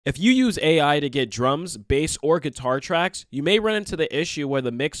If you use AI to get drums, bass, or guitar tracks, you may run into the issue where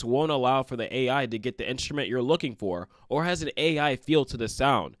the mix won't allow for the AI to get the instrument you're looking for, or has an AI feel to the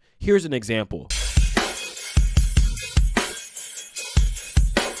sound. Here's an example.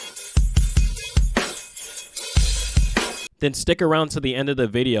 Then stick around to the end of the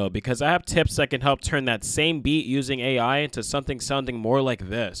video because I have tips that can help turn that same beat using AI into something sounding more like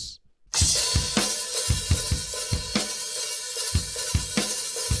this.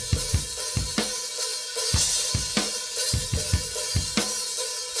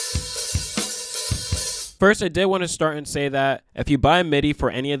 First, I did want to start and say that if you buy MIDI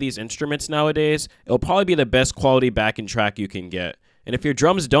for any of these instruments nowadays, it'll probably be the best quality backing track you can get. And if your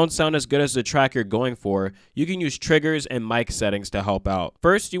drums don't sound as good as the track you're going for, you can use triggers and mic settings to help out.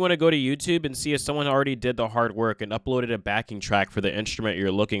 First, you want to go to YouTube and see if someone already did the hard work and uploaded a backing track for the instrument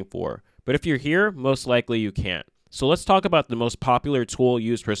you're looking for. But if you're here, most likely you can't. So let's talk about the most popular tool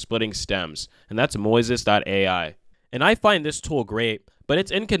used for splitting stems, and that's moises.ai. And I find this tool great, but it's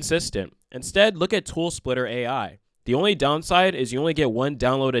inconsistent. Instead, look at splitter.ai. The only downside is you only get one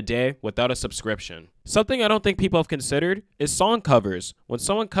download a day without a subscription. Something I don't think people have considered is song covers. When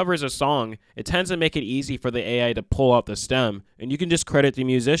someone covers a song, it tends to make it easy for the AI to pull out the stem, and you can just credit the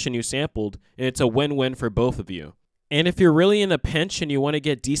musician you sampled, and it's a win-win for both of you. And if you're really in a pinch and you want to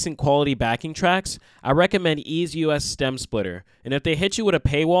get decent quality backing tracks, I recommend easeus Stem Splitter. And if they hit you with a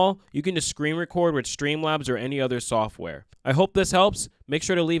paywall, you can just screen record with Streamlabs or any other software. I hope this helps. Make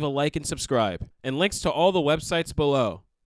sure to leave a like and subscribe. And links to all the websites below.